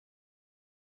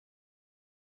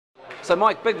So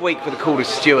Mike, big week for the Calder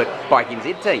Stewart Bike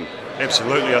NZ team.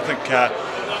 Absolutely. I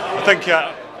think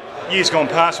years gone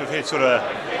past we've had sort of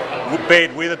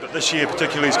bad weather, but this year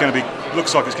particularly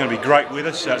looks like it's going to be great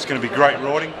weather, so it's going to be great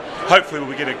riding. Hopefully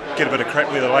we'll get a bit of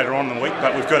crap weather later on in the week,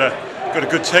 but we've got a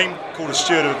good team. Calder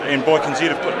Stewart and Bike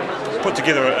NZ have put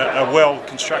together a well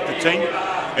constructed team,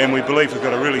 and we believe we've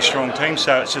got a really strong team,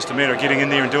 so it's just a matter of getting in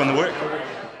there and doing the work.